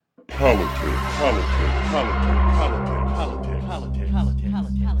Valet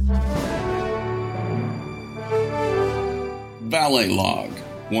log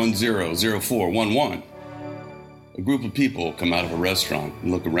 100411. A group of people come out of a restaurant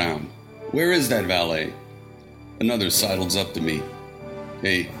and look around. Where is that valet? Another sidles up to me.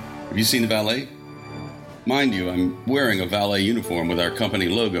 Hey, have you seen the valet? Mind you, I'm wearing a valet uniform with our company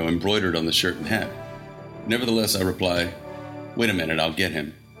logo embroidered on the shirt and hat. Nevertheless, I reply, wait a minute, I'll get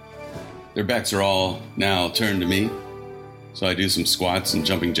him. Their backs are all now turned to me, so I do some squats and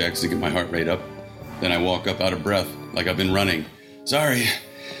jumping jacks to get my heart rate up. Then I walk up out of breath, like I've been running. Sorry,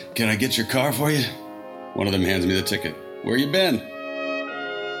 can I get your car for you? One of them hands me the ticket. Where you been?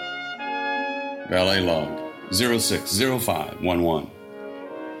 Valet log 060511.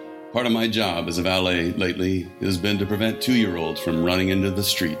 Part of my job as a valet lately has been to prevent 2-year-olds from running into the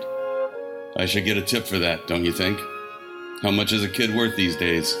street. I should get a tip for that, don't you think? How much is a kid worth these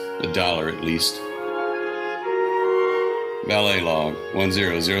days? $1 at least. Valet log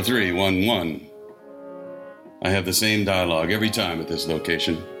 100311. I have the same dialogue every time at this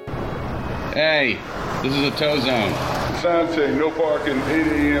location. Hey, this is a tow zone. The sign saying no parking 8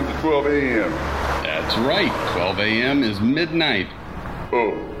 a.m. to 12 a.m. That's right, 12 a.m. is midnight.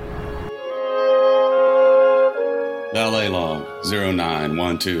 Oh. Valet log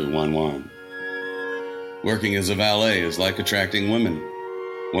 091211. Working as a valet is like attracting women.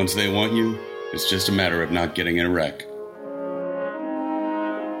 Once they want you, it's just a matter of not getting in a wreck.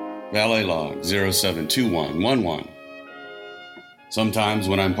 Valet log 072111. Sometimes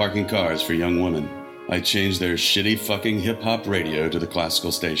when I'm parking cars for young women, I change their shitty fucking hip-hop radio to the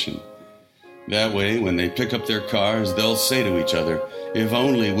classical station. That way, when they pick up their cars, they'll say to each other, if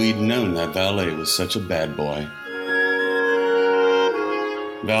only we'd known that valet was such a bad boy.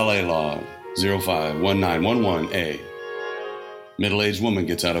 Valet log 051911A. Middle-aged woman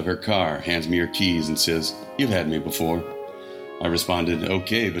gets out of her car, hands me her keys, and says, you've had me before. I responded,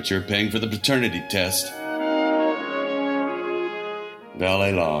 okay, but you're paying for the paternity test.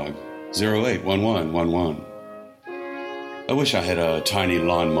 Valet log 081111. I wish I had a tiny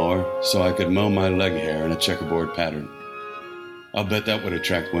lawnmower so I could mow my leg hair in a checkerboard pattern. I'll bet that would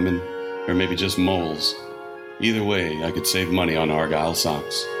attract women, or maybe just moles. Either way, I could save money on Argyle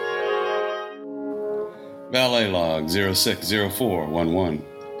socks. Valet log 060411.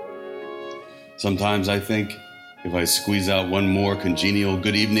 Sometimes I think, if I squeeze out one more congenial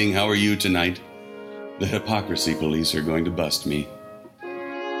good evening, how are you tonight, the hypocrisy police are going to bust me.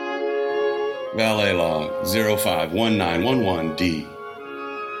 Valet log 051911D.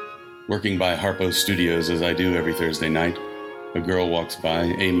 Working by Harpo Studios as I do every Thursday night, a girl walks by,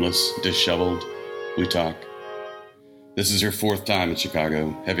 aimless, disheveled. We talk. This is her 4th time in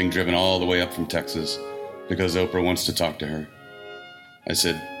Chicago, having driven all the way up from Texas, because Oprah wants to talk to her. I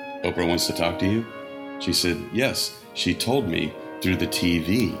said, Oprah wants to talk to you? She said, yes, she told me through the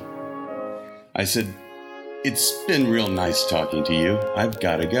TV. I said, it's been real nice talking to you. I've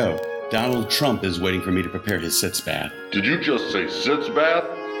got to go. Donald Trump is waiting for me to prepare his Sitz bath. Did you just say Sitz bath?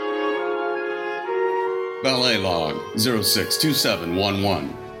 Valet log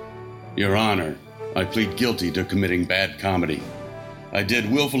 062711. Your Honor, I plead guilty to committing bad comedy. I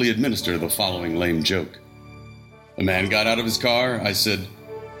did willfully administer the following lame joke. A man got out of his car. I said,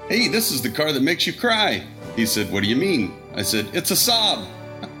 hey, this is the car that makes you cry. He said, what do you mean? I said, it's a sob.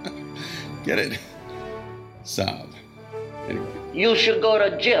 Get it? Sob. Anyway. You should go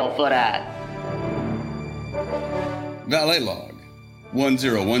to jail for that. Valet log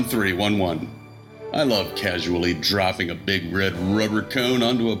 101311. I love casually dropping a big red rubber cone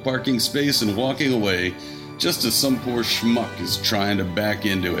onto a parking space and walking away just as some poor schmuck is trying to back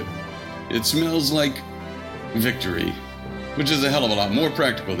into it. It smells like victory, which is a hell of a lot more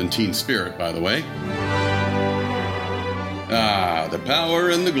practical than teen spirit, by the way. Ah, the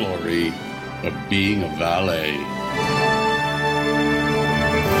power and the glory of being a valet.